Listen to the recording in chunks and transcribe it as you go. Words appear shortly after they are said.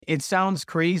It sounds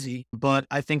crazy, but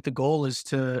I think the goal is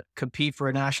to compete for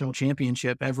a national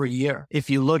championship every year. If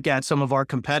you look at some of our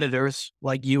competitors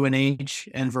like UNH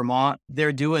and Vermont,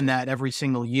 they're doing that every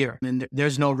single year. And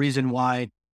there's no reason why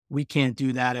we can't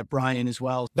do that at Bryant as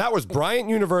well. That was Bryant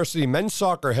University men's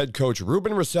soccer head coach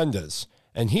Ruben Resendes,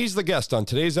 and he's the guest on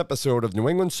today's episode of New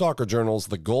England Soccer Journal's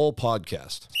The Goal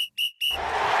podcast.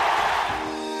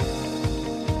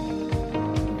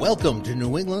 Welcome to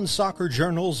New England Soccer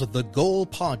Journal's The Goal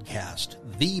podcast,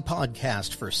 the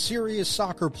podcast for serious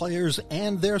soccer players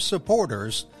and their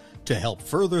supporters to help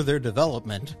further their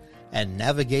development and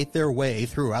navigate their way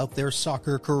throughout their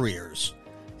soccer careers.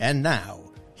 And now,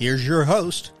 here's your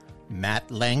host, Matt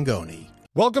Langone.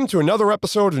 Welcome to another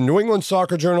episode of New England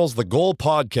Soccer Journal's The Goal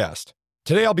podcast.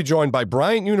 Today I'll be joined by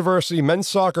Bryant University men's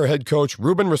soccer head coach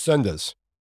Ruben Resendes.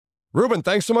 Ruben,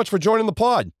 thanks so much for joining the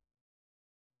pod.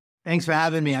 Thanks for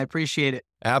having me. I appreciate it.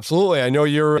 Absolutely. I know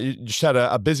you just had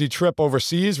a busy trip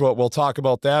overseas. We'll talk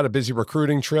about that, a busy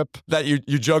recruiting trip that you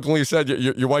jokingly said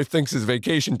your wife thinks is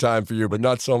vacation time for you, but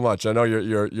not so much. I know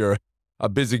you're a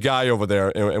busy guy over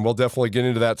there, and we'll definitely get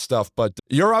into that stuff. But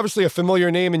you're obviously a familiar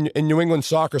name in New England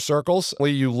soccer circles.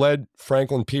 You led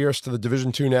Franklin Pierce to the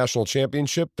Division II National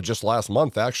Championship just last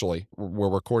month, actually. We're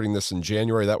recording this in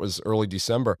January. That was early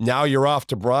December. Now you're off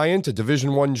to Bryant, a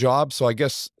Division I job. So I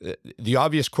guess the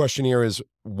obvious question here is,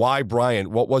 why Bryant?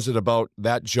 What was it about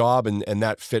that job and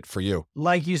that fit for you?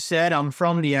 Like you said, I'm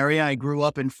from the area. I grew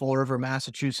up in Fall River,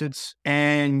 Massachusetts.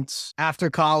 And after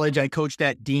college, I coached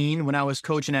at Dean. When I was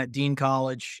coaching at Dean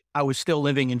College, I was still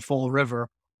living in Fall River.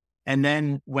 And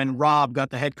then when Rob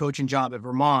got the head coaching job at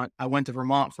Vermont, I went to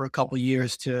Vermont for a couple of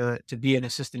years to be an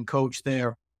assistant coach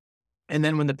there. And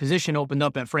then when the position opened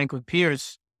up at Franklin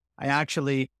Pierce,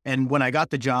 and when I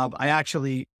got the job, I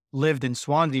actually lived in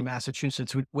Swansea,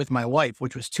 Massachusetts with my wife,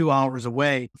 which was 2 hours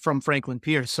away from Franklin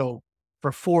Pierce. So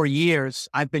for 4 years,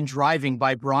 I've been driving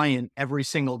by Bryant every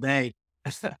single day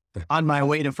on my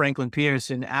way to Franklin Pierce.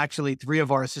 And actually 3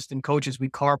 of our assistant coaches, we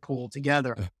carpool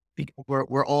together.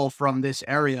 We're all from this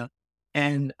area.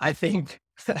 And I think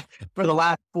for the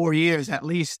last 4 years, at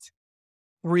least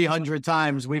 300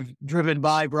 times we've driven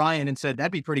by Bryant and said,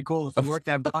 that'd be pretty cool if we worked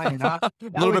at Bryant, huh?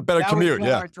 A little bit better commute,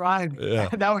 yeah.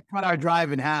 That would cut our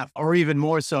drive in half, or even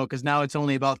more so, because now it's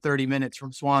only about 30 minutes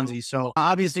from Swansea. So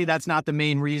obviously that's not the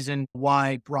main reason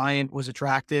why Bryant was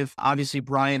attractive. Obviously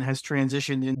Bryant has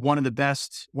transitioned in one of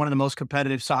the most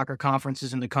competitive soccer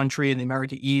conferences in the country, in the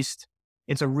America East.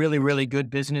 It's a really, really good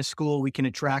business school. We can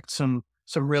attract some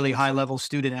really high-level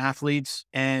student athletes.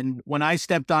 And when I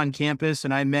stepped on campus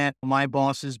and I met my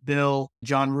bosses, Bill,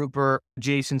 John Rupert,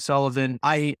 Jason Sullivan,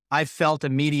 I felt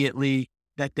immediately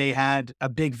that they had a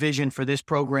big vision for this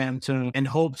program and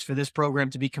hopes for this program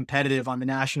to be competitive on the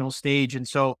national stage. And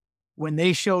so when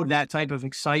they showed that type of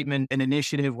excitement and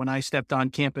initiative when I stepped on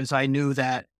campus, I knew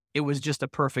that it was just a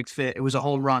perfect fit. It was a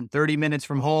home run, 30 minutes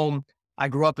from home. I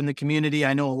grew up in the community.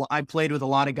 I played with a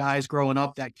lot of guys growing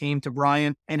up that came to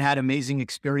Bryant and had amazing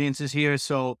experiences here.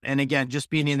 So, and again,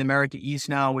 just being in the America East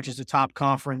now, which is a top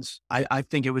conference, I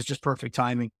think it was just perfect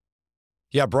timing.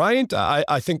 Yeah, Bryant,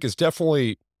 I think is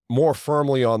definitely more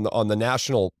firmly on the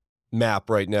national map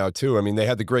right now too. I mean, they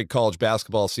had the great college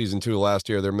basketball season too last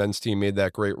year. Their men's team made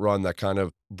that great run that kind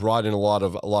of brought in a lot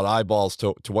of eyeballs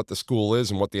to what the school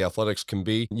is and what the athletics can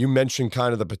be. You mentioned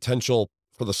kind of the potential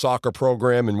for the soccer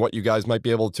program and what you guys might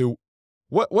be able to.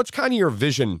 What's kind of your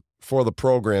vision for the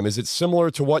program? Is it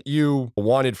similar to what you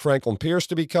wanted Franklin Pierce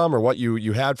to become, or what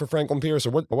you had for Franklin Pierce,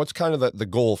 or what's kind of the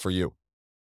goal for you?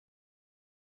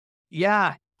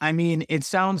 Yeah, I mean, it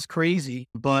sounds crazy,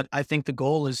 but I think the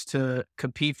goal is to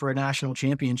compete for a national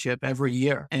championship every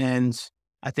year. And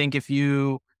I think if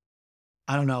you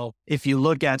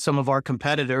look at some of our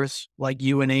competitors like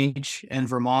UNH and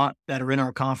Vermont that are in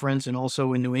our conference and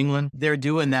also in New England, they're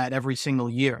doing that every single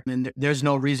year. And there's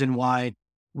no reason why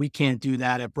we can't do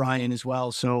that at Bryant as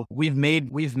well. So we've made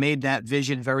that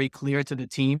vision very clear to the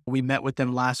team. We met with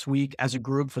them last week as a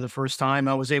group for the first time.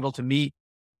 I was able to meet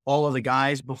all of the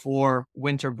guys before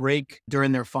winter break.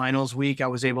 During their finals week, I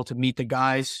was able to meet the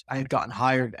guys. I had gotten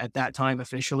hired at that time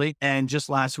officially. And just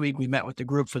last week, we met with the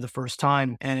group for the first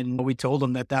time. And we told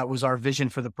them that was our vision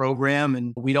for the program.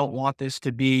 And we don't want this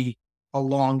to be a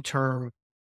long-term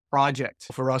project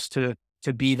for us to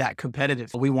be that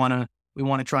competitive. We want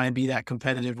to try and be that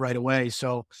competitive right away.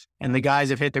 So, and the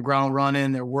guys have hit the ground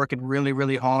running. They're working really,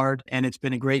 really hard. And it's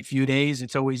been a great few days.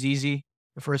 It's always easy.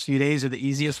 The first few days are the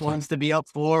easiest ones to be up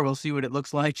for. We'll see what it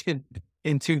looks like in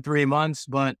 2-3 months.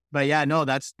 But yeah, no,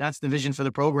 that's the vision for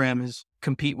the program, is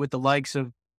compete with the likes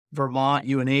of Vermont,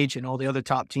 UNH, and all the other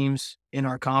top teams in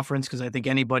our conference, because I think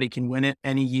anybody can win it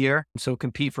any year. So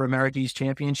compete for America East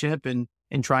Championship and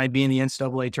try and be in the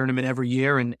NCAA tournament every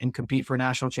year and compete for a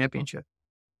national championship.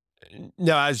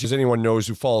 Now, as anyone knows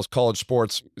who follows college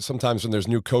sports, sometimes when there's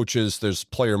new coaches, there's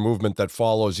player movement that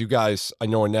follows. You guys, I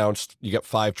know, announced you get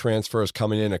 5 transfers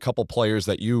coming in, a couple players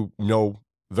that you know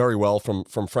very well from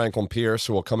Franklin Pierce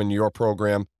who will come into your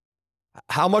program.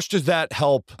 How much does that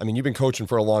help? I mean, you've been coaching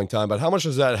for a long time, but how much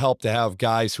does that help to have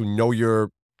guys who know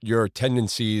your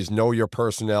tendencies, know your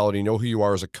personality, know who you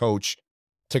are as a coach,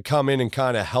 to come in and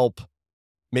kind of help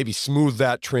maybe smooth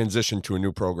that transition to a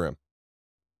new program?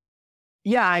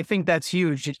 Yeah, I think that's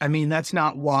huge. I mean, that's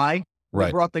not why we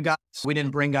Right. brought the guys. We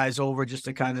didn't bring guys over just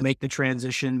to kind of make the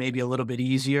transition maybe a little bit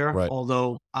easier, Right.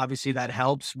 although obviously that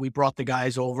helps. We brought the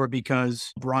guys over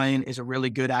because Bryant is a really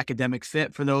good academic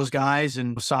fit for those guys,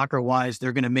 and soccer-wise,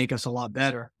 they're going to make us a lot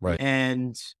better. Right.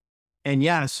 And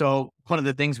yeah, so one of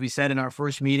the things we said in our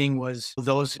first meeting was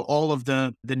all of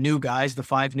the new guys, the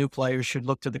 5 new players, should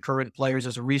look to the current players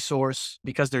as a resource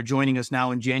because they're joining us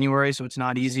now in January, so it's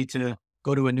not easy to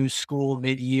go to a new school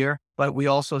mid-year. But we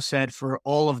also said for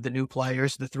all of the new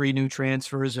players, the 3 new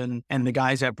transfers and the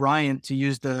guys at Bryant, to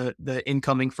use the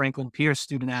incoming Franklin Pierce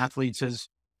student athletes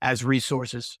as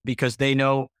resources, because they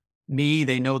know me,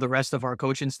 they know the rest of our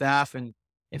coaching staff. And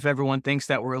if everyone thinks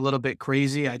that we're a little bit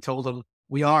crazy, I told them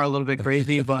we are a little bit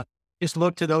crazy, but just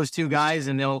look to those 2 guys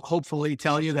and they'll hopefully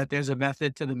tell you that there's a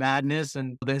method to the madness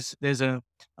and there's a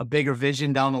bigger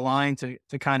vision down the line to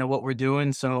kind of what we're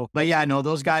doing. So, but yeah, no,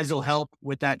 those guys will help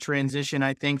with that transition.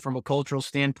 I think from a cultural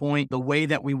standpoint, the way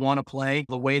that we want to play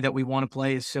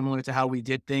is similar to how we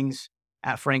did things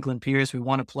at Franklin Pierce. We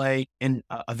want to play in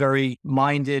a very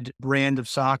minded brand of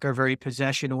soccer, very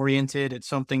possession oriented. It's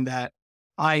something that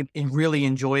I really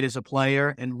enjoyed as a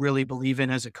player and really believe in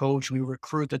as a coach. We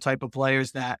recruit the type of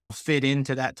players that fit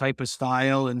into that type of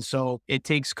style. And so it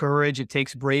takes courage, it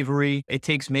takes bravery, it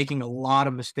takes making a lot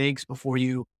of mistakes before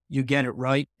you get it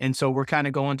right. And so we're kind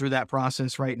of going through that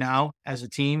process right now as a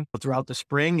team throughout the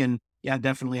spring. And yeah,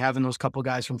 definitely having those couple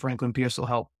guys from Franklin Pierce will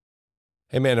help.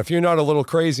 Hey, man, if you're not a little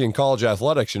crazy in college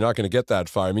athletics, you're not going to get that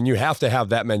far. I mean, you have to have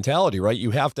that mentality, right?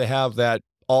 You have to have that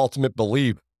ultimate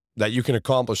belief that you can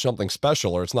accomplish something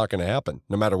special, or it's not going to happen,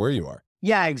 no matter where you are.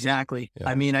 Yeah, exactly. Yeah.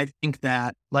 I mean, I think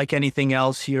that like anything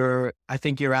else, I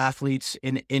think your athletes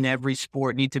in every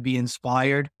sport need to be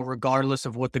inspired, regardless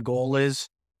of what the goal is.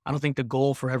 I don't think the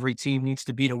goal for every team needs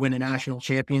to be to win a national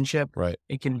championship. Right.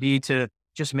 It can be to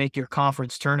just make your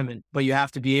conference tournament, but you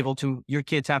have to be able to, your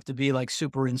kids have to be like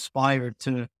super inspired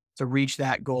to reach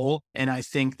that goal. And I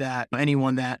think that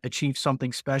anyone that achieves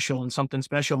something special, and something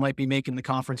special might be making the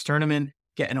conference tournament,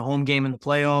 getting a home game in the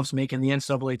playoffs, making the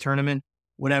NCAA tournament,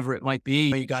 whatever it might be,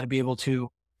 you got to be able to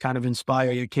kind of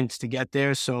inspire your kids to get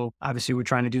there. So obviously we're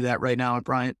trying to do that right now at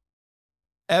Bryant.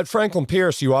 At Franklin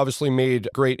Pierce, you obviously made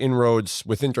great inroads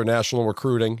with international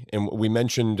recruiting. And we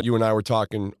mentioned, you and I were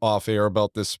talking off air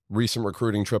about this recent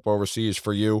recruiting trip overseas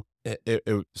for you.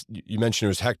 You mentioned it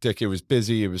was hectic. It was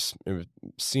busy. It was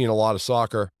seeing a lot of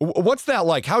soccer. What's that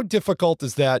like? How difficult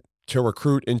is that to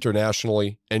recruit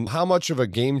internationally? And how much of a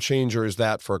game changer is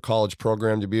that for a college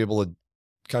program to be able to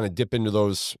kind of dip into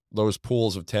those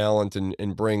pools of talent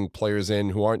and bring players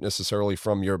in who aren't necessarily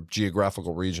from your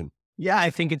geographical region? Yeah, I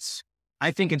think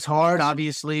it's hard.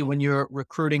 Obviously, when you're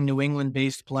recruiting New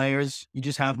England-based players, you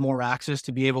just have more access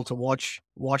to be able to watch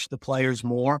the players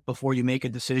more before you make a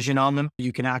decision on them.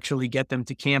 You can actually get them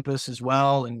to campus as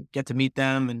well and get to meet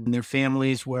them and their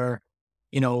families, where,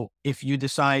 if you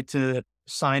decide to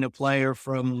sign a player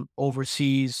from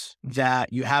overseas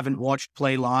that you haven't watched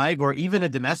play live, or even a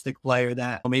domestic player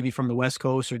that maybe from the West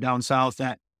Coast or down South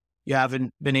that you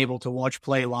haven't been able to watch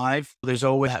play live, there's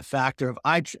always that factor of,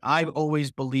 I've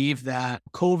always believed that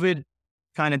COVID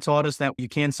kind of taught us that you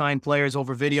can sign players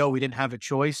over video. We didn't have a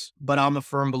choice, but I'm a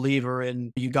firm believer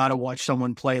in you got to watch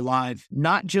someone play live,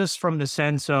 not just from the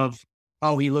sense of,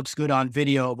 oh, he looks good on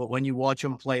video, but when you watch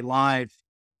him play live,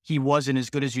 he wasn't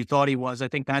as good as you thought he was. I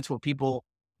think that's what people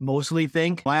mostly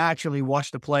think. I actually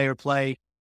watched a player play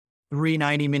 3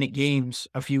 90-minute games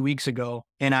a few weeks ago,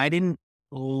 and I didn't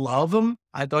love him.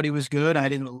 I thought he was good. I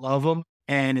didn't love him.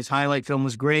 And his highlight film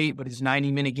was great, but his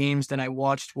 90-minute games that I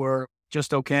watched were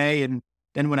just okay. And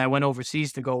then when I went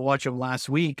overseas to go watch him last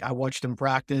week, I watched him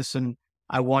practice and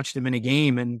I watched him in a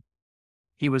game, and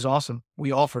he was awesome.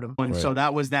 We offered him. And so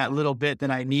that was that little bit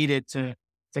that I needed to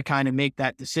kind of make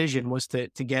that decision, was to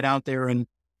get out there and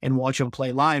watch him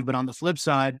play live. But on the flip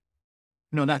side,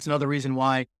 that's another reason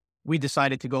why we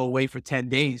decided to go away for 10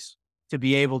 days, to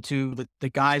be able to, the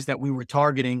guys that we were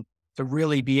targeting, to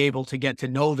really be able to get to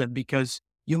know them, because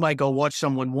you might go watch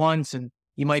someone once and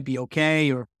he might be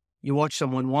okay, or you watch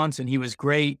someone once and he was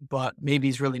great, but maybe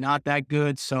he's really not that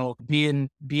good. So being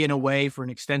away for an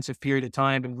extensive period of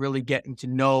time and really getting to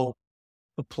know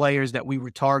the players that we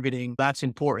were targeting, that's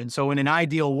important. So in an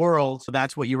ideal world,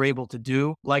 that's what you're able to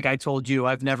do. Like I told you,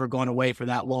 I've never gone away for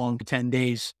that long, 10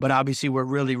 days. But obviously we're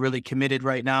really, really committed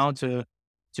right now to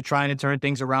trying to turn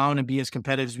things around and be as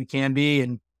competitive as we can be.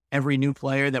 And every new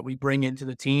player that we bring into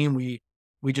the team, we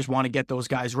just want to get those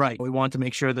guys right. We want to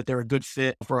make sure that they're a good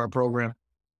fit for our program.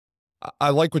 I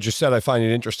like what you said. I find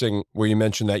it interesting where you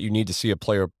mentioned that you need to see a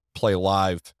player play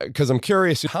live, because I'm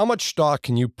curious, how much stock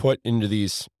can you put into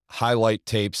these highlight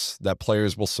tapes that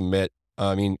players will submit?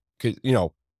 I mean, there's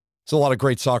a lot of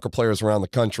great soccer players around the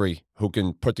country who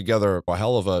can put together a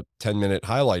hell of a 10-minute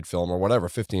highlight film or whatever,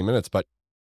 15 minutes, but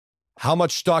how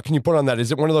much stock can you put on that?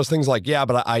 Is it one of those things like, yeah,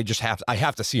 but I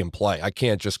have to see him play. I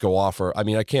can't just go off, or,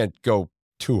 I can't go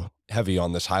too heavy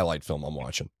on this highlight film I'm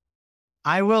watching.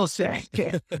 I will say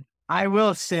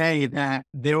that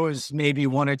there was maybe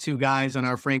one or two guys on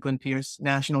our Franklin Pierce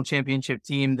national championship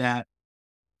team that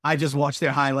I just watched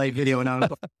their highlight video and I was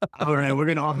like, all right, we're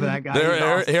going to offer that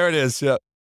guy. Here it is. Yeah.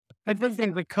 I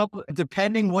think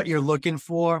depending what you're looking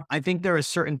for, I think there are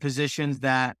certain positions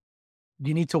that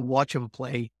you need to watch them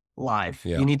play live.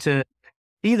 Yeah. You need to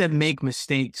see them make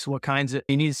mistakes. You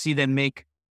need to see them make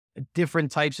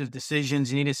different types of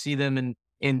decisions. You need to see them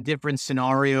in different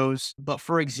scenarios. But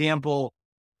for example,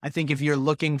 I think if you're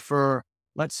looking for,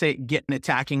 let's say, get an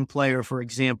attacking player, for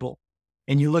example,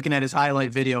 and you're looking at his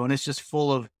highlight video and it's just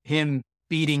full of him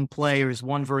beating players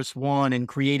 1v1 and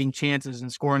creating chances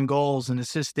and scoring goals and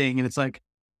assisting. And it's like,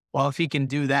 well, if he can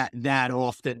do that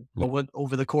often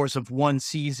over the course of one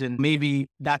season, maybe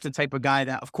that's the type of guy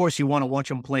that, of course, you want to watch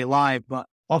him play live, but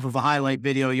off of a highlight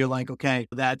video, you're like, okay,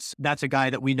 that's a guy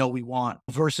that we know we want,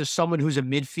 versus someone who's a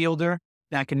midfielder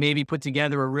that can maybe put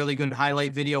together a really good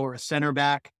highlight video, or a center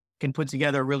back can put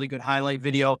together a really good highlight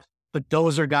video. But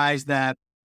those are guys that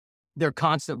they're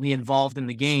constantly involved in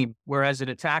the game. Whereas an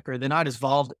attacker, they're not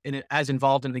as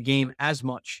involved in the game as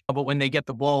much. But when they get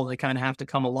the ball, they kind of have to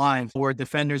come alive. Where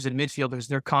defenders and midfielders,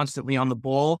 they're constantly on the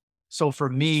ball. So for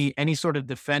me, any sort of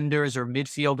defenders or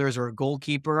midfielders or a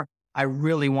goalkeeper, I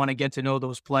really want to get to know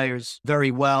those players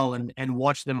very well and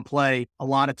watch them play a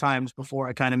lot of times before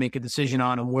I kind of make a decision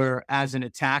on them. Where as an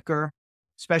attacker,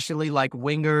 especially like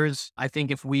wingers, I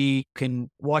think if we can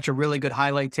watch a really good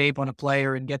highlight tape on a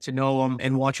player and get to know them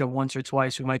and watch them once or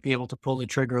twice, we might be able to pull the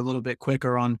trigger a little bit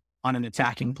quicker on an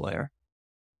attacking player.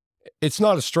 It's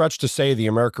not a stretch to say the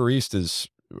America East is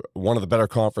one of the better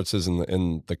conferences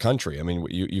in the country. I mean,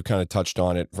 you kind of touched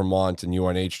on it, Vermont and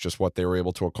UNH, just what they were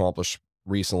able to accomplish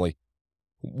recently.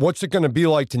 What's it going to be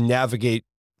like to navigate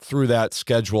through that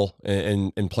schedule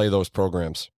and play those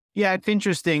programs? Yeah, it's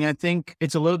interesting. I think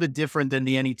it's a little bit different than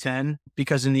the NE10,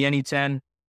 because in the NE10,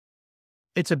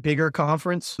 it's a bigger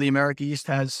conference. The America East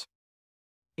has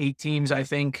 8 teams, I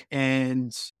think,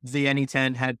 and the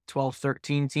NE10 had 12,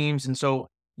 13 teams. And so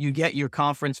you get your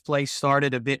conference play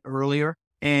started a bit earlier.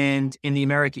 And in the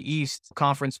America East,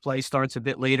 conference play starts a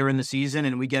bit later in the season,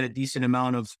 and we get a decent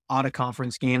amount of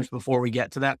out-of-conference games before we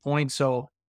get to that point. So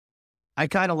I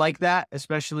kind of like that,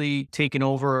 especially taking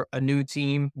over a new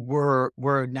team. We're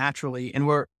naturally, and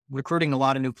we're recruiting a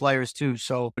lot of new players too.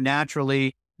 So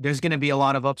naturally, there's going to be a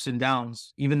lot of ups and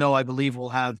downs. Even though I believe we'll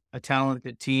have a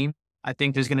talented team, I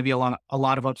think there's going to be a lot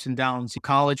of ups and downs.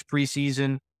 College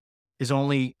preseason is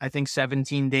only, I think,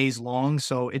 17 days long.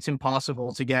 So it's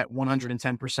impossible to get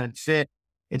 110% fit.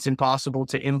 It's impossible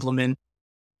to implement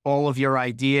all of your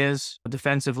ideas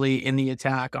defensively in the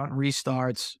attack on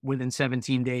restarts within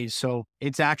 17 days. So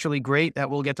it's actually great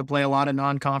that we'll get to play a lot of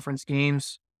non-conference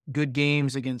games, good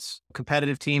games against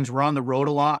competitive teams. We're on the road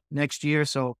a lot next year.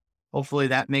 So hopefully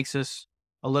that makes us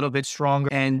a little bit stronger.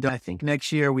 And I think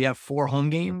next year we have 4 home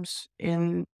games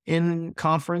in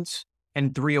conference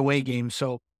and 3 away games.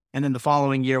 So, and then the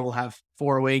following year we'll have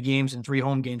 4 away games and 3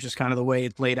 home games, just kind of the way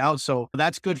it played out. So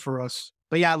that's good for us.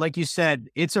 But yeah, like you said,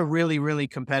 it's a really, really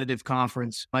competitive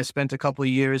conference. I spent a couple of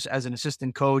years as an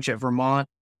assistant coach at Vermont.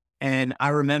 And I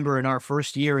remember in our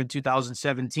first year in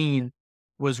 2017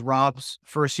 was Rob's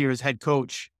first year as head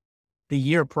coach. The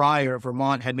year prior,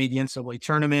 Vermont had made the NCAA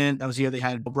tournament. That was the year they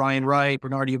had Brian Wright,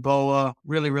 Bernard Yeboah,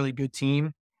 really, really good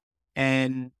team.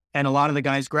 And a lot of the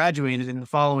guys graduated in the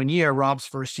following year. Rob's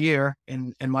first year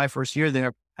and my first year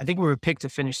there, I think we were picked to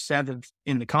finish 7th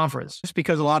in the conference, just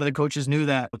because a lot of the coaches knew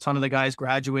that a ton of the guys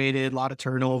graduated, a lot of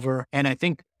turnover. And I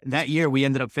think that year we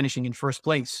ended up finishing in first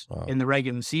place in the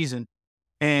regular season.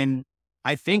 And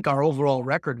I think our overall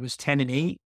record was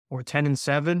 10-8 or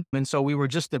 10-7. And so we were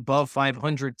just above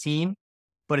 500 team.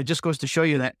 But it just goes to show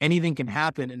you that anything can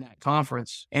happen in that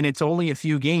conference. And it's only a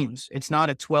few games. It's not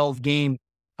a 12-game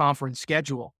conference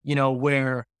schedule,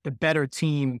 where the better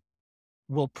team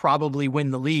will probably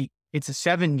win the league. It's a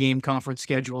 7-game conference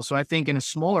schedule. So I think in a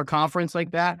smaller conference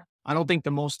like that, I don't think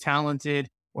the most talented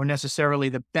or necessarily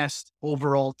the best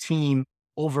overall team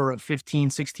over a 15,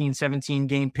 16, 17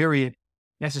 game period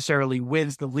necessarily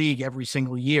wins the league every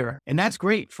single year. And that's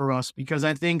great for us because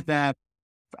I think that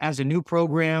as a new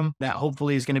program that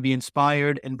hopefully is going to be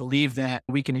inspired and believe that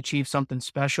we can achieve something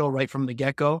special right from the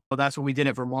get-go. Well, that's what we did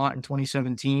at Vermont in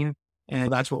 2017.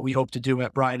 And that's what we hope to do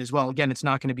at Bryant as well. Again, it's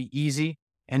not going to be easy.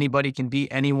 Anybody can beat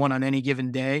anyone on any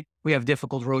given day. We have a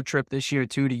difficult road trip this year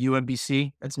too to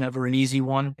UMBC. That's never an easy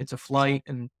one. It's a flight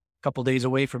and a couple days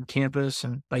away from campus.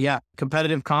 But yeah,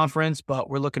 competitive conference, but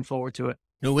we're looking forward to it.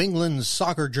 New England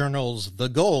Soccer Journal's The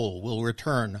Goal will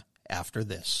return after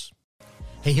this.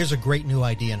 Hey, here's a great new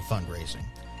idea in fundraising.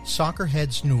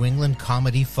 Soccerhead's New England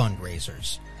Comedy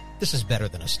Fundraisers. This is better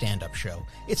than a stand-up show.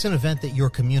 It's an event that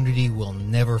your community will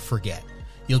never forget.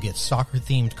 You'll get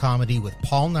soccer-themed comedy with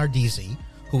Paul Nardizzi,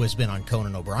 who has been on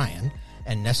Conan O'Brien,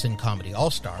 and Nessun Comedy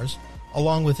All-Stars,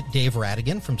 along with Dave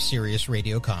Radigan from Sirius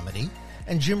Radio Comedy,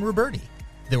 and Jim Roberti.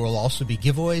 There will also be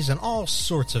giveaways and all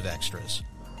sorts of extras.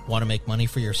 Want to make money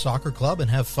for your soccer club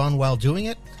and have fun while doing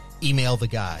it? Email the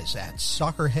guys at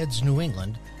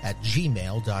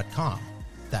soccerheadsnewengland@gmail.com.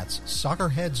 That's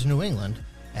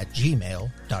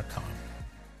soccerheadsnewengland@gmail.com.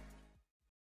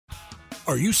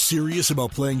 Are you serious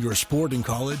about playing your sport in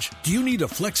college? Do you need a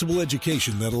flexible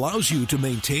education that allows you to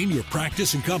maintain your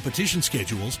practice and competition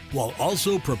schedules while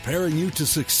also preparing you to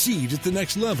succeed at the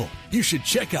next level? You should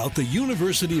check out the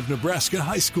University of Nebraska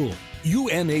High School.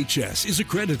 UNHS is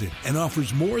accredited and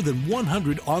offers more than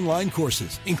 100 online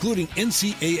courses, including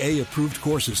NCAA-approved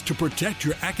courses to protect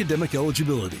your academic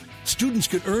eligibility. Students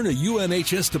could earn a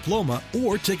UNHS diploma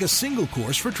or take a single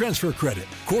course for transfer credit.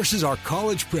 Courses are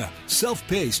college prep,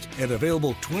 self-paced, and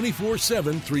available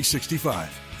 24/7,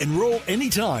 365. Enroll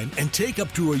anytime and take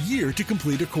up to a year to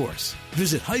complete a course.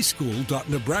 Visit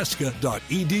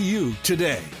highschool.nebraska.edu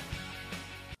today.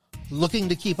 Looking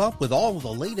to keep up with all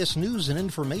the latest news and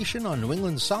information on New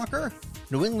England soccer?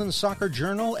 New England Soccer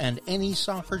Journal and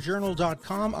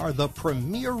AnySoccerJournal.com are the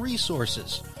premier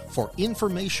resources for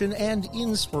information and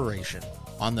inspiration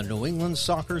on the New England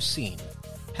soccer scene.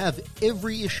 Have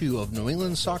every issue of New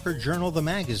England Soccer Journal, the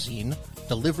magazine,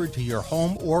 delivered to your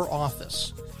home or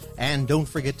office. And don't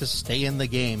forget to stay in the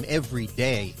game every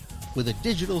day with a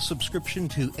digital subscription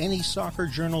to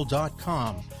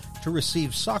AnySoccerJournal.com to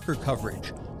receive soccer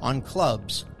coverage on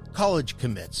clubs, college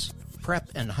commits,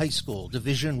 prep and high school,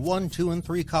 Division I, II, and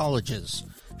III colleges,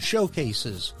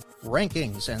 showcases,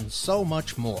 rankings, and so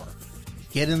much more.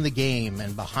 Get in the game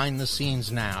and behind the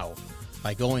scenes now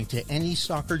by going to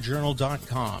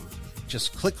AnySoccerJournal.com.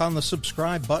 Just click on the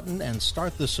subscribe button and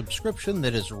start the subscription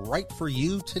that is right for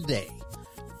you today.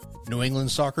 New England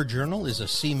Soccer Journal is a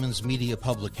Siemens Media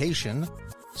publication.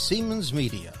 Siemens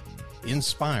Media.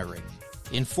 Inspiring.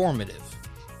 Informative.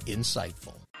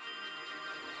 Insightful.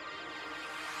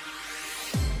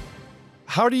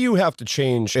 How do you have to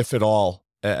change, if at all,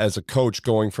 as a coach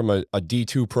going from a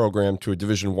D2 program to a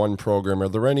Division I program? Are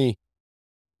there any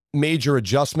major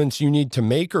adjustments you need to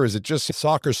make, or is it just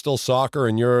soccer's still soccer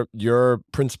and your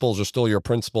principles are still your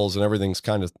principles and everything's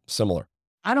kind of similar?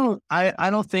 I don't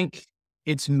think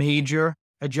it's major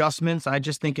adjustments. I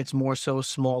just think it's more so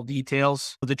small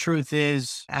details. The truth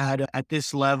is, at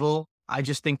this level, I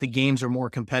just think the games are more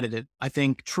competitive. I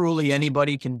think truly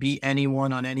anybody can beat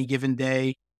anyone on any given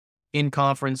day, in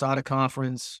conference, out of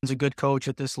conference. He's a good coach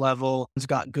at this level. He's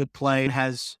got good play,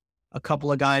 has a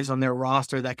couple of guys on their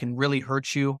roster that can really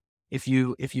hurt you if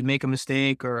you make a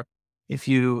mistake or if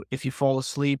you fall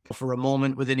asleep for a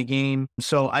moment within a game.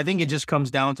 So I think it just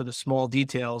comes down to the small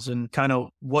details and kind of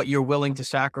what you're willing to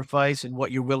sacrifice and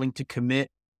what you're willing to commit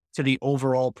to the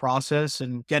overall process,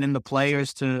 and getting the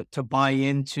players to buy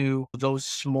into those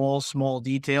small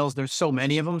details. There's so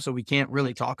many of them, so we can't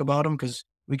really talk about them because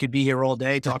we could be here all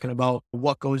day talking about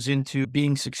what goes into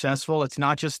being successful. It's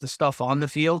not just the stuff on the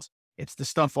field. It's the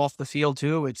stuff off the field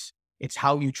too. It's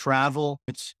how you travel.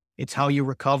 It's how you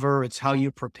recover. It's how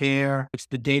you prepare. It's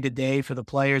the day-to-day for the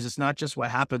players. It's not just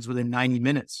what happens within 90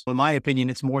 minutes. In my opinion,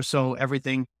 it's more so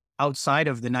everything outside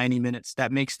of the 90 minutes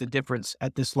that makes the difference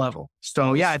at this level.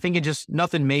 So yeah, I think it just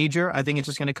nothing major. I think it's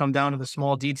just going to come down to the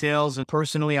small details. And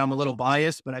personally, I'm a little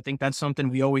biased, but I think that's something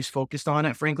we always focused on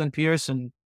at Franklin Pierce.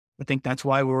 And I think that's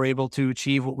why we were able to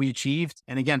achieve what we achieved.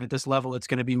 And again, at this level, it's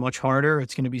going to be much harder.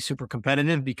 It's going to be super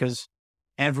competitive because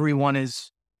everyone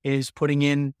is is putting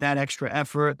in that extra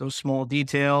effort, those small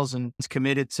details, and is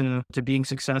committed to being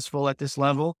successful at this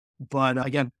level. But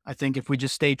again, I think if we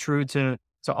just stay true to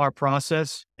our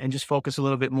process and just focus a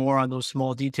little bit more on those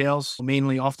small details,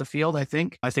 mainly off the field, I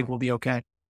think we'll be okay.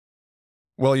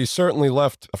 Well, you certainly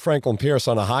left Franklin Pierce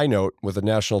on a high note with a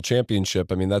national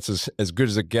championship. I mean, that's as good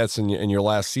as it gets in your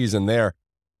last season there.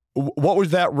 What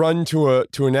was that run to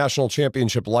a national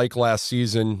championship like last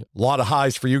season? A lot of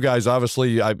highs for you guys,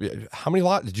 obviously. How many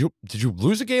did you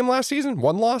lose a game last season?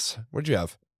 One loss? What did you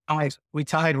have? We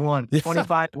tied one.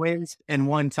 25 wins and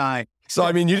one tie. So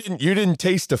I mean, you didn't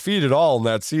taste defeat at all in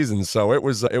that season. So it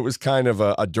was kind of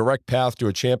a direct path to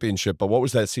a championship. But what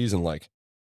was that season like?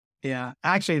 Yeah,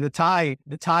 actually, the tie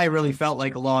really felt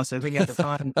like a loss. I think at the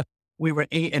time we were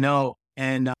 8-0,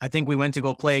 and I think we went to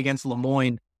go play against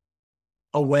Lemoyne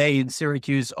away in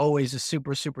Syracuse. Always a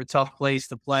super, super tough place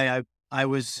to play.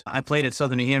 I played at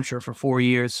Southern New Hampshire for 4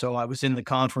 years, so I was in the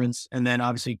conference, and then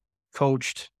obviously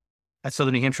coached at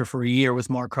Southern New Hampshire for a year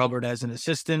with Mark Hubbard as an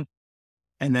assistant,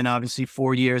 and then obviously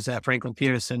 4 years at Franklin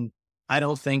Pierce. And I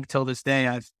don't think till this day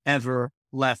I've ever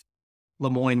left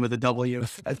Lemoyne with a W.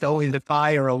 It's always a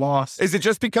tie or a loss. Is it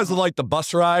just because of like the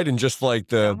bus ride and just like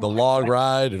the long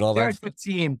ride and all that? They're a good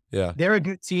team. Yeah. They're a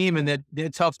good team, and they're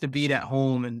tough to beat at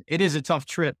home, and it is a tough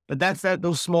trip. But that's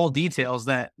those small details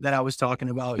that I was talking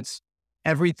about. It's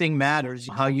everything matters,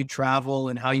 how you travel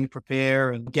and how you prepare,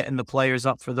 and getting the players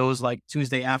up for those like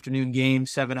Tuesday afternoon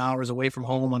games, 7 hours away from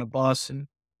home on a bus. And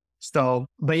so,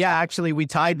 but yeah, actually we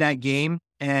tied that game.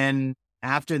 And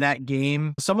after that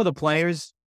game, some of the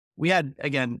players, we had,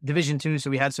 again, Division II,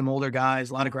 so we had some older guys,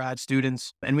 a lot of grad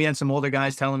students, and we had some older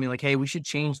guys telling me like, hey, we should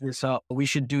change this up. We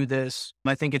should do this.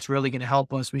 I think it's really going to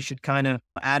help us. We should kind of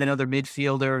add another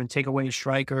midfielder and take away a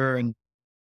striker, and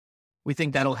we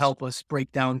think that'll help us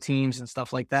break down teams and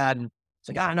stuff like that. And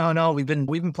it's like, no, we've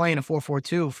been playing a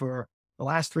 4-4-2 for the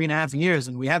last 3.5 years,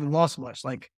 and we haven't lost much.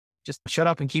 Like, just shut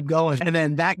up and keep going. And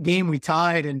then that game we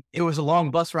tied, and it was a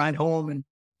long bus ride home, and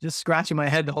just scratching my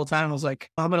head the whole time. I was like,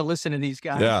 I'm going to listen to these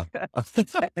guys. Yeah.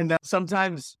 And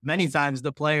many times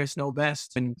the players know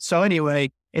best. And so anyway,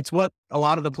 it's what a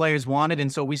lot of the players wanted.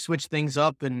 And so we switched things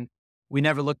up, and we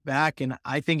never looked back. And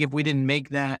I think if we didn't make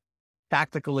that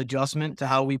tactical adjustment to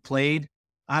how we played,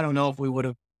 I don't know if we would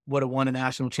have won a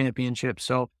national championship.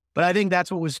 So, but I think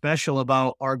that's what was special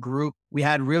about our group. We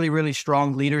had really, really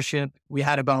strong leadership. We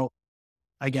had about,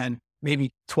 again,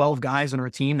 maybe 12 guys on our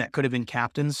team that could have been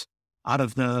captains. Out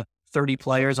of the 30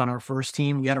 players on our first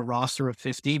team, we had a roster of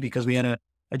 50 because we had a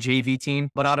JV team.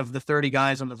 But out of the 30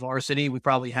 guys on the varsity, we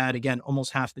probably had, again,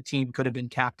 almost half the team could have been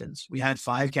captains. We had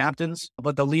 5 captains,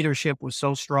 but the leadership was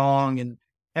so strong, and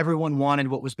everyone wanted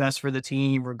what was best for the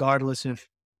team, regardless if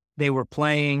they were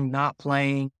playing, not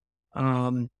playing.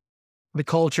 The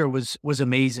culture was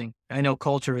amazing. I know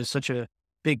culture is such a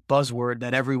big buzzword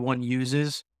that everyone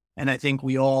uses. And I think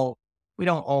we don't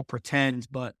all pretend,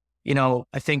 but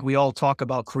I think we all talk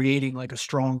about creating like a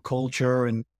strong culture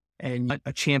and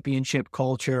a championship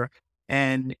culture.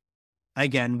 And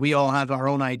again, we all have our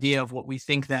own idea of what we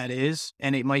think that is,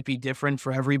 and it might be different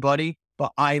for everybody.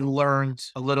 But I learned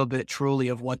a little bit truly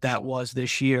of what that was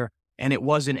this year. And it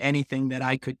wasn't anything that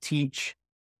I could teach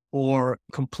or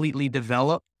completely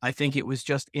develop. I think it was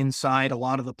just inside a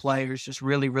lot of the players, just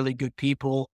really, really good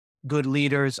people, good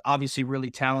leaders, obviously really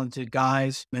talented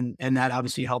guys. And that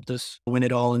obviously helped us win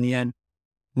it all in the end.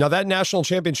 Now that national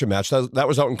championship match, that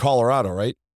was out in Colorado,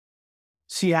 right?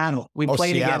 Seattle. We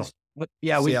played against.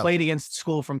 Yeah, we played against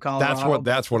school from Colorado.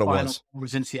 That's what it was. It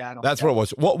was in Seattle. That's what it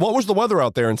was. What was the weather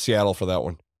out there in Seattle for that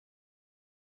one?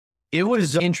 It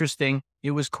was interesting.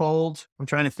 It was cold. I'm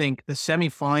trying to think. The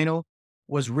semifinal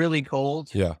was really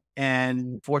cold. Yeah.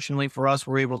 And fortunately for us,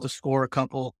 we were able to score a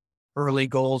couple early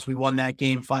goals. We won that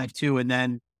game 5-2. And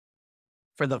then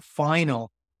for the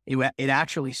final, it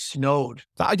actually snowed.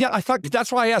 Yeah, I thought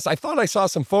that's why I asked. I thought I saw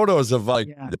some photos of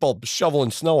people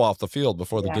shoveling snow off the field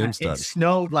before the game started. It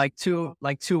snowed like 2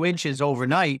 inches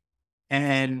overnight.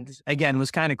 And again, it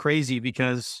was kind of crazy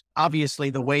because obviously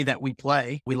the way that we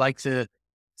play, we like to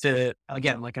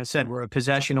again, like I said, we're a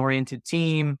possession-oriented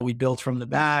team. We build from the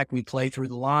back. We play through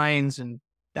the lines, and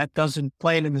that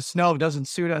playing in the snow doesn't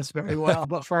suit us very well.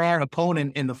 But for our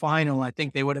opponent in the final, I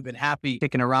think they would have been happy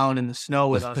kicking around in the snow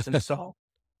with us. And so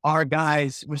our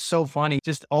guys, it was so funny.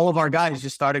 Just all of our guys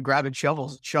just started grabbing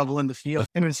shovels, shoveling the field.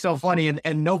 And it was so funny.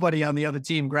 And nobody on the other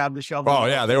team grabbed the shovel. Oh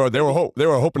yeah. They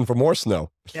were hoping for more snow.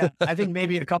 Yeah. I think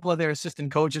maybe a couple of their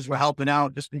assistant coaches were helping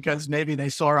out just because maybe they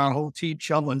saw our whole team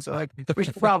shoveling. So we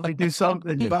should probably do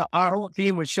something. But our whole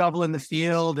team was shoveling the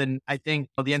field. And I think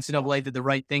the NCAA did the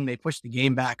right thing. They pushed the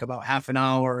game back about half an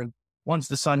hour. And once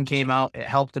the sun came out, it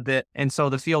helped a bit. And so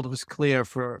the field was clear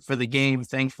for the game,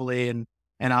 thankfully. And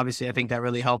obviously I think that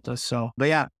really helped us. So, but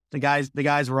yeah, the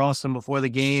guys were awesome before the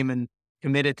game and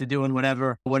committed to doing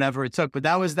whatever it took. But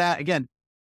that was that, again,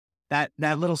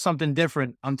 that little something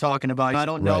different I'm talking about. I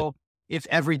don't know if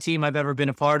every team I've ever been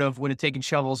a part of would have taken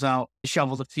shovels out to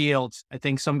shovel the fields. I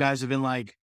think some guys have been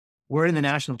like, we're in the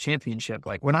national championship.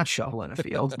 Like, we're not shoveling a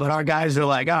field, but our guys are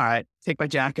like, all right, take my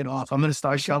jacket off. I'm going to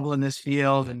start shoveling this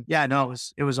field. And yeah, no,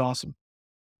 it was awesome.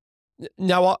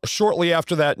 Now, shortly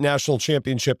after that national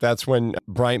championship, that's when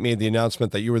Bryant made the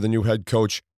announcement that you were the new head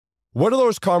coach. What are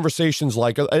those conversations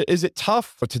like? Is it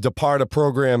tough to depart a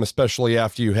program, especially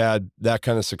after you had that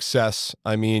kind of success?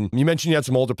 I mean, you mentioned you had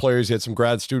some older players, you had some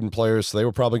grad student players, so they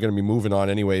were probably going to be moving on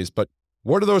anyways. But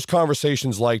what are those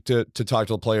conversations like to talk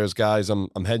to the players, guys? I'm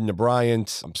heading to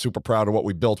Bryant. I'm super proud of what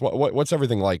we built. What's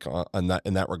everything like in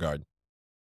that regard?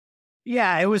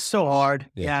 Yeah, it was so hard.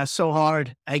 Yeah, so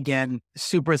hard. Again,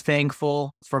 super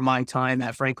thankful for my time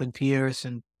at Franklin Pierce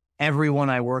and everyone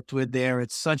I worked with there.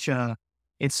 It's such a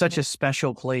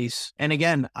special place. And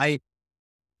again,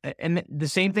 and the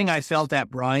same thing I felt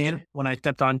at Bryant when I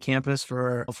stepped on campus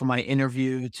for my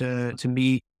interview to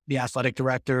meet the athletic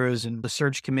directors and the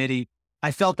search committee. I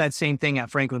felt that same thing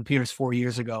at Franklin Pierce 4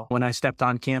 years ago when I stepped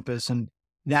on campus, and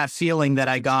that feeling that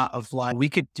I got of like, we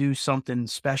could do something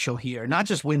special here, not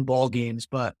just win ball games,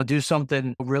 but do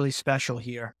something really special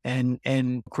here and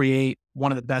create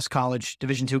one of the best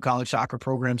Division II college soccer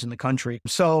programs in the country.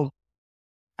 So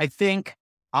I think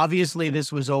obviously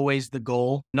this was always the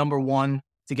goal. Number one,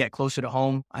 to get closer to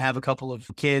home. I have a couple of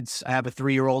kids. I have a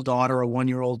 3-year-old daughter, a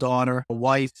 1-year-old daughter, a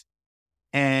wife,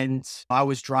 and I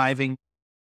was driving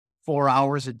 4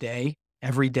 hours a day,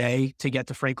 every day to get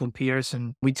to Franklin Pierce.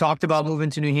 And we talked about moving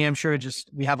to New Hampshire.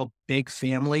 We have a big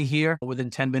family here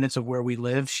within 10 minutes of where we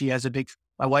live.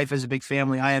 My wife has a big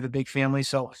family. I have a big family.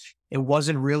 So it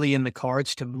wasn't really in the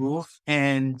cards to move.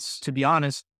 And to be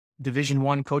honest, Division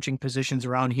I coaching positions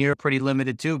around here are pretty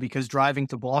limited too, because driving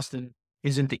to Boston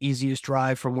isn't the easiest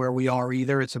drive from where we are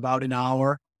either. It's about an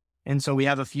hour. And so we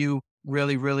have a few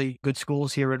really, really good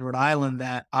schools here in Rhode Island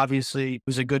that obviously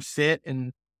was a good fit.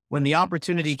 And when the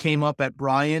opportunity came up at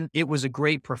Bryant, it was a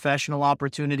great professional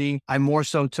opportunity. I more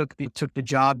so took the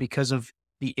job because of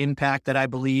the impact that I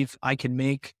believe I can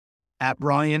make at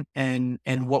Bryant, and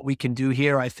what we can do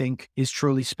here, I think, is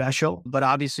truly special. But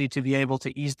obviously to be able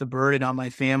to ease the burden on my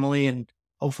family and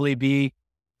hopefully be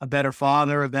a better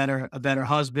father, a better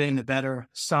husband, a better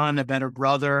son, a better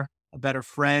brother, a better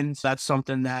friend, that's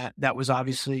something that was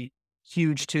obviously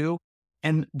huge too.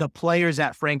 And the players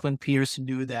at Franklin Pierce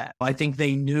knew that. I think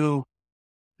they knew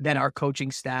that our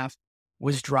coaching staff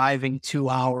was driving 2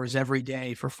 hours every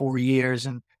day for 4 years.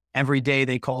 And every day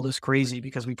they called us crazy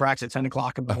because we practiced at 10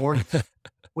 o'clock in the morning.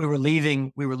 we were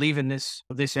leaving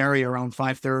this area around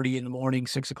 5:30 in the morning,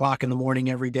 6 o'clock in the morning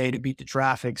every day to beat the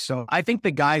traffic. So I think the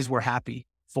guys were happy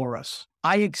for us.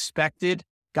 I expected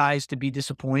guys to be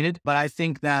disappointed, but I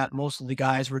think that most of the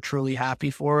guys were truly happy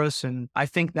for us. And I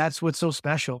think that's what's so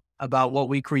special about what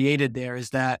we created there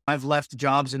is that I've left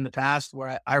jobs in the past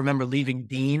where I remember leaving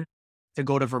Dean to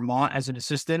go to Vermont as an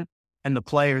assistant, and the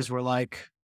players were like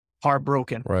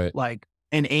heartbroken, right? Like,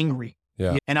 and angry.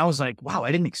 Yeah. And I was like, wow,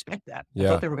 I didn't expect that. I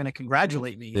thought they were going to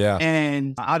congratulate me. Yeah.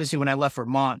 And obviously when I left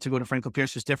Vermont to go to Franklin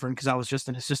Pierce was different because I was just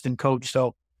an assistant coach.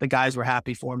 So the guys were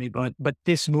happy for me. But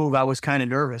this move, I was kind of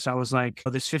nervous. I was like, oh,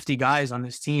 there's 50 guys on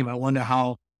this team. I wonder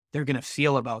how they're going to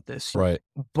feel about this. Right.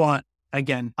 But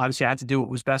again, obviously I had to do what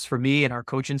was best for me and our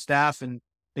coaching staff, and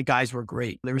the guys were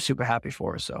great. They were super happy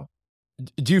for us. So.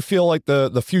 Do you feel like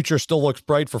the future still looks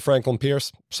bright for Franklin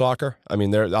Pierce soccer? I mean,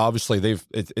 they're obviously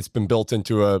it's been built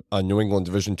into a New England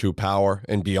Division II power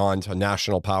and beyond, a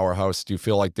national powerhouse. Do you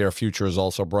feel like their future is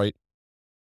also bright?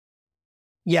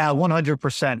 Yeah,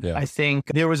 100%. Yeah. I think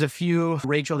there was a few,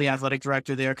 Rachel, the athletic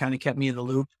director there, kind of kept me in the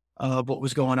loop of what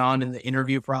was going on in the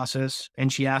interview process.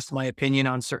 And she asked my opinion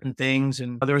on certain things.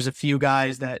 And there was a few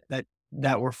guys that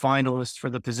were finalists for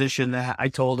the position that I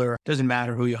told her, doesn't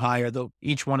matter who you hire, though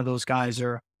each one of those guys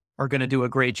are going to do a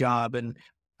great job. And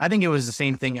I think it was the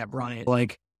same thing at Bryant.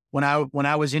 Like when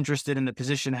I was interested in the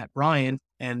position at Bryant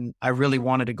and I really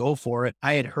wanted to go for it,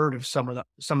 I had heard of some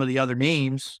of the other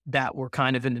names that were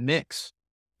kind of in the mix.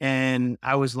 And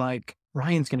I was like,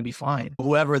 Ryan's going to be fine.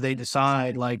 Whoever they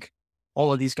decide, like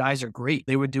all of these guys are great.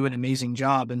 They would do an amazing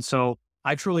job. And so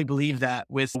I truly believe that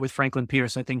with Franklin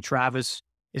Pierce. I think Travis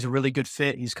is a really good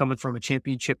fit. He's coming from a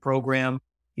championship program.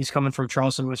 He's coming from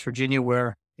Charleston, West Virginia,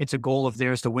 where it's a goal of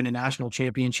theirs to win a national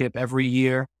championship every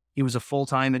year. He was a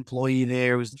full-time employee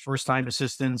there. He was the first-time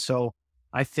assistant. So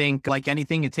I think like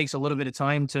anything, it takes a little bit of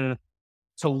time to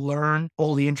to learn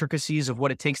all the intricacies of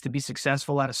what it takes to be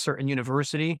successful at a certain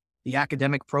university, the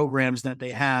academic programs that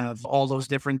they have, all those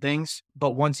different things.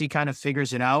 But once he kind of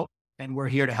figures it out, and we're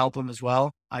here to help him as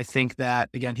well, I think that,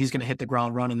 again, he's going to hit the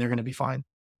ground running and they're going to be fine.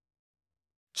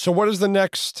 So what does the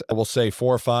next, we'll say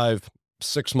 4 or 5,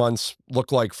 6 months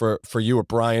look like for you at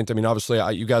Bryant? I mean, obviously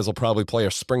you guys will probably play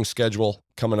a spring schedule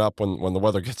coming up when the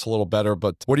weather gets a little better,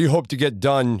 but what do you hope to get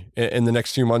done in the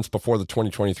next few months before the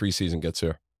 2023 season gets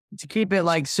here? To keep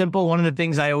it simple, one of the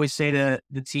things I always say to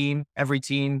the team, every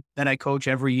team that I coach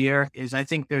every year, is I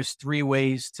think there's 3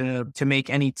 ways to make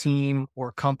any team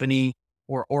or company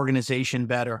or organization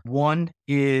better. 1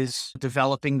 is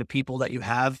developing the people that you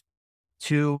have.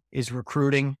 2 is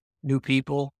recruiting new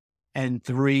people. And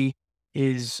 3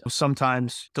 is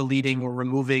sometimes deleting or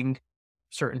removing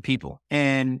certain people.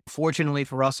 And fortunately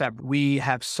for us, we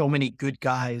have so many good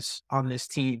guys on this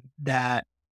team that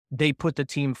they put the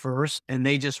team first and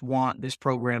they just want this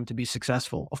program to be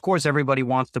successful. Of course, everybody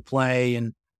wants to play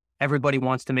and everybody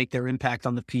wants to make their impact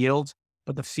on the field.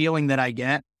 But the feeling that I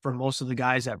get from most of the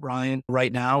guys at Bryant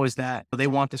right now is that they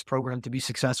want this program to be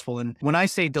successful. And when I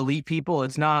say delete people,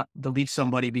 it's not delete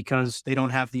somebody because they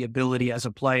don't have the ability as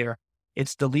a player.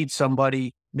 It's delete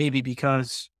somebody maybe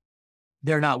because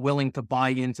they're not willing to buy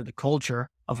into the culture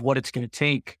of what it's going to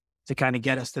take to kind of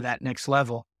get us to that next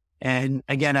level. And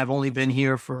again, I've only been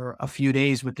here for a few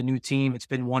days with the new team. It's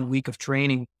been 1 week of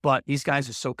training, but these guys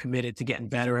are so committed to getting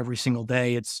better every single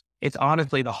day. It's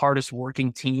honestly the hardest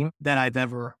working team that I've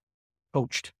ever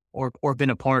coached or been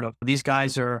a part of. These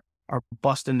guys are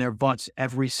busting their butts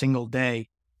every single day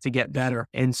to get better.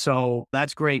 And so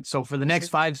that's great. So for the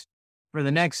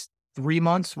next 3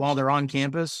 months while they're on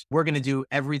campus, we're going to do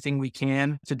everything we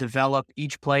can to develop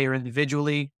each player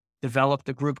individually, develop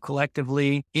the group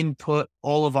collectively, input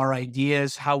all of our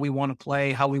ideas, how we want to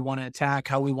play, how we want to attack,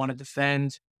 how we want to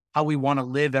defend, how we want to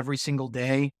live every single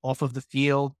day off of the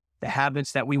field, the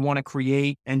habits that we want to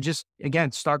create, and just,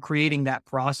 again, start creating that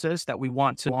process that we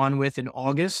want to go on with in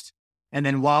August. And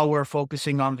then while we're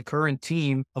focusing on the current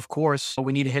team, of course,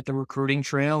 we need to hit the recruiting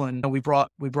trail. And we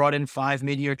brought in 5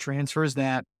 mid-year transfers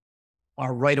that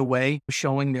are right away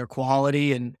showing their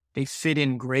quality and they fit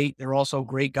in great. They're also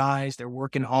great guys. They're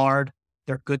working hard.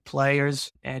 They're good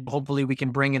players. And hopefully we can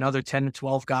bring another 10 to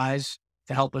 12 guys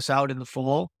to help us out in the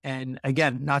fall. And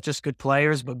again, not just good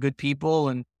players, but good people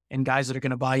and guys that are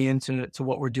going to buy into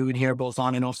what we're doing here, both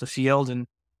on and off the field. And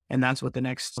that's what the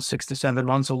next 6 to 7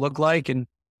 months will look like. And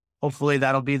hopefully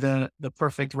that'll be the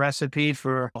perfect recipe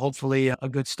for hopefully a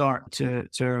good start to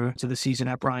the season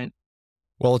at Bryant.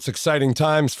 Well, it's exciting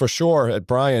times for sure at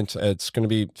Bryant. It's going to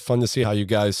be fun to see how you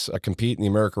guys compete in the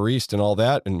America East and all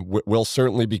that. And we'll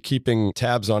certainly be keeping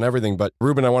tabs on everything. But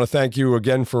Ruben, I want to thank you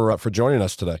again for joining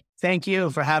us today. Thank you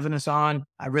for having us on.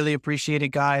 I really appreciate it,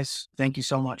 guys. Thank you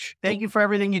so much. Thank you for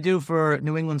everything you do for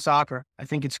New England soccer. I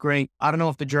think it's great. I don't know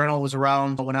if the Journal was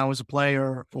around when I was a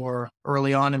player or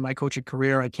early on in my coaching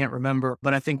career. I can't remember.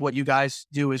 But I think what you guys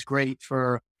do is great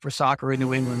for soccer in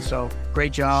New England. So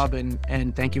great job.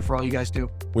 And thank you for all you guys do.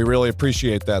 We really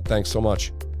appreciate that. Thanks so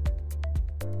much.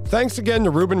 Thanks again to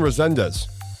Ruben Resendes.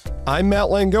 I'm Matt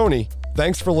Langone.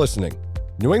 Thanks for listening.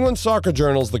 New England Soccer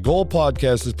Journal's The Goal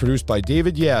podcast is produced by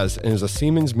David Yaz and is a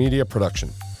Siemens Media production.